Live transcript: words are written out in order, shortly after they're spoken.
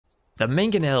The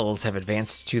Mangonels have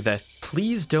advanced to the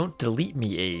please don't delete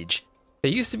me age.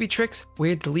 There used to be tricks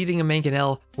where deleting a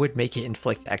Mangonel would make it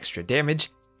inflict extra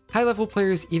damage. High level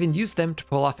players even used them to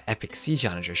pull off epic siege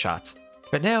onager shots.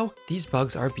 But now, these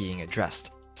bugs are being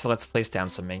addressed. So let's place down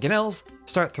some Mangonels,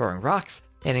 start throwing rocks,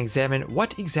 and examine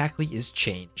what exactly is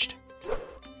changed.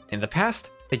 In the past,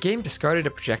 the game discarded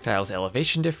a projectile's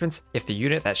elevation difference if the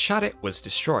unit that shot it was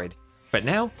destroyed. But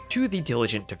now, to the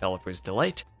diligent developer's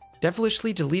delight,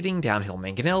 devilishly deleting downhill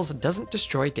Mangonels doesn't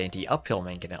destroy dainty uphill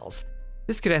Mangonels.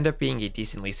 This could end up being a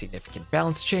decently significant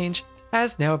balance change,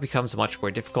 as now it becomes much more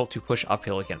difficult to push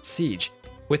uphill against siege,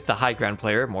 with the high ground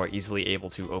player more easily able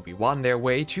to Obi-Wan their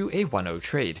way to a 1-0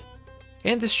 trade.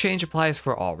 And this change applies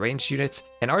for all ranged units,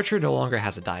 and Archer no longer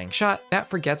has a dying shot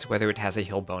that forgets whether it has a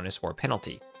heal bonus or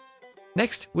penalty.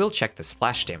 Next, we'll check the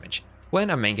splash damage. When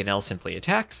a Mangonel simply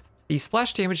attacks, the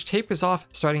splash damage tapers off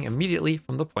starting immediately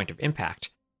from the point of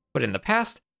impact. But in the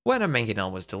past, when a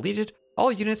Mangonel was deleted, all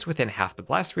units within half the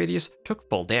blast radius took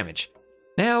full damage.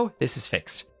 Now, this is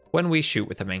fixed. When we shoot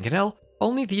with a Mangonel,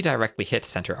 only the directly hit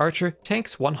center archer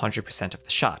tanks 100% of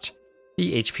the shot.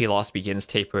 The HP loss begins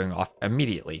tapering off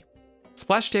immediately.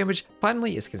 Splash damage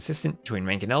finally is consistent between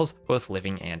Mangonels, both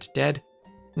living and dead.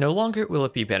 No longer will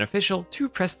it be beneficial to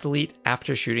press delete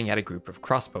after shooting at a group of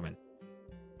crossbowmen.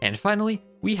 And finally,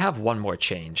 we have one more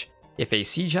change. If a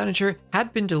siege onager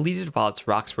had been deleted while its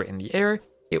rocks were in the air,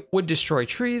 it would destroy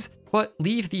trees, but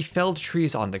leave the felled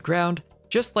trees on the ground,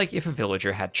 just like if a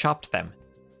villager had chopped them.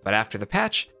 But after the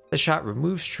patch, the shot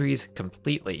removes trees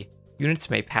completely. Units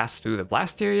may pass through the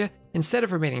blast area instead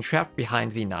of remaining trapped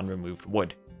behind the non-removed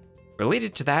wood.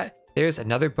 Related to that, there's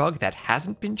another bug that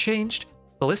hasn't been changed.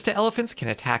 Ballista elephants can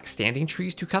attack standing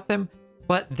trees to cut them,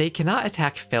 but they cannot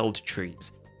attack felled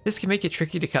trees. This can make it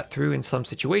tricky to cut through in some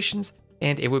situations,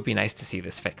 and it would be nice to see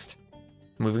this fixed.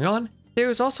 Moving on,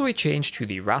 there is also a change to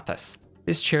the Rathas.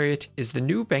 This chariot is the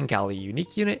new Bengali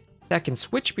unique unit that can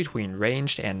switch between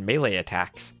ranged and melee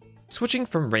attacks. Switching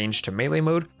from ranged to melee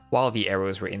mode while the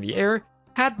arrows were in the air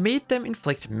had made them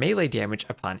inflict melee damage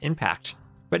upon impact,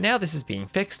 but now this is being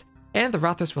fixed, and the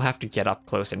Rathas will have to get up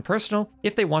close and personal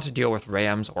if they want to deal with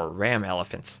rams or ram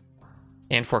elephants.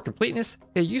 And for completeness,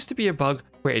 there used to be a bug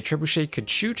where a trebuchet could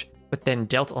shoot, but then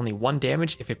dealt only 1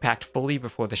 damage if it packed fully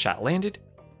before the shot landed.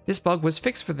 This bug was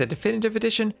fixed for the definitive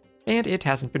edition, and it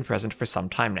hasn't been present for some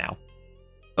time now.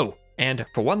 Oh, and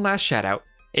for one last shout out,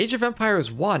 Age of Empires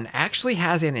 1 actually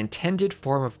has an intended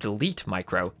form of delete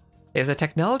micro. There's a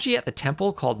technology at the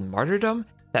temple called martyrdom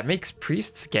that makes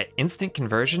priests get instant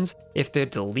conversions if they're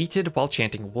deleted while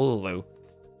chanting Wooloo.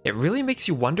 It really makes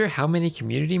you wonder how many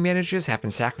community managers have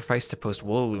been sacrificed to post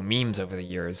Wooloo memes over the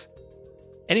years.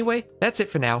 Anyway, that's it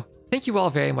for now. Thank you all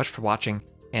very much for watching,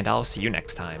 and I'll see you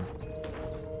next time.